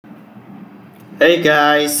Hey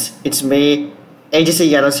guys, it's me, AGC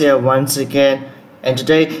Yellows here once again, and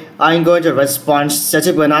today I'm going to respond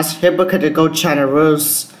Cecile Bernard's Hypocritical channel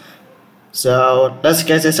rules. So let's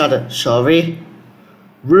get this started, shall we?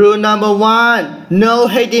 Rule number 1, no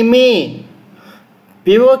hating me.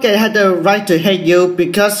 People can have the right to hate you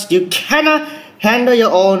because you cannot handle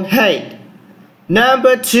your own hate.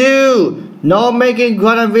 Number 2, no making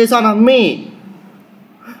grown-up fun of me.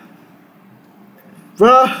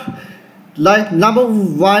 Bro, like number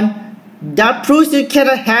 1, that proves you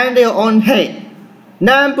cannot handle your own hate.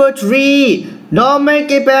 Number 3, no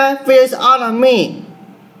making bad videos out of me.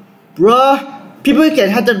 Bro, people can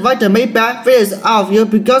have the right to make bad videos out of you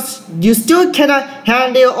because you still cannot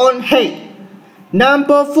handle your own hate.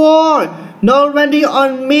 Number 4, no ranting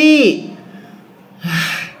on me.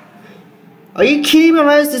 Are you kidding me,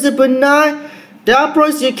 right, Cecile Bernard? That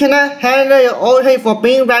proves you cannot handle your own hate for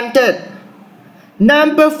being ranted.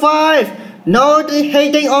 Number 5, no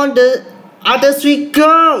hating on the other 3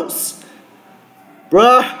 girls.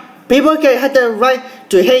 Bruh, people can have the right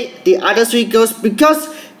to hate the other 3 girls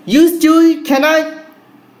because you still cannot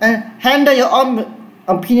handle your own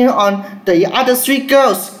opinion on the other 3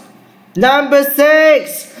 girls. Number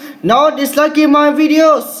 6, no disliking my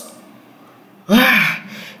videos.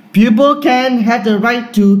 People can have the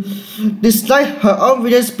right to dislike her own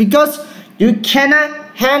videos because you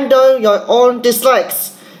cannot handle your own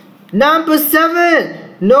dislikes. Number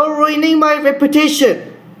 7, no ruining my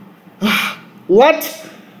reputation. What?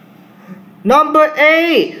 Number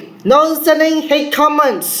 8, no sending hate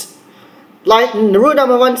comments. Like rule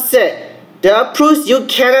number 1 said, that proves you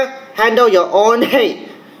cannot handle your own hate.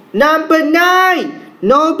 Number 9,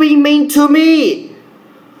 no being mean to me.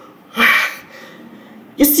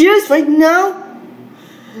 You serious right now?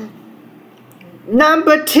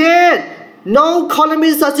 Number 10, no calling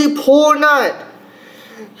me Cecile Bernard.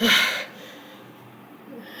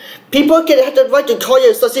 People can have the right to call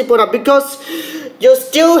you Cecile Bernard because you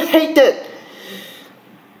still hate it.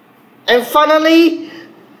 And finally,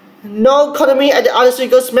 no calling me and the other 3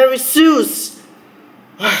 girls Mary Sue's.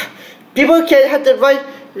 People can have the right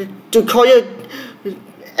to call you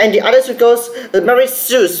and the other 3 girls Mary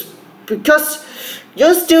Sue's because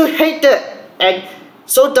you still hate it, and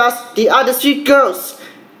so does the other 3 girls.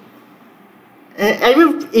 And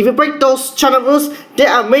if you break those channel rules, they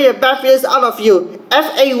are made a bad videos out of you.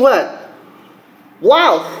 F.A. word.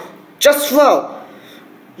 Wow, just wow.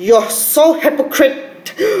 You're so hypocrite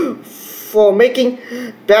for making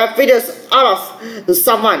bad videos out of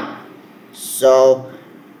someone. So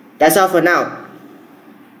that's all for now.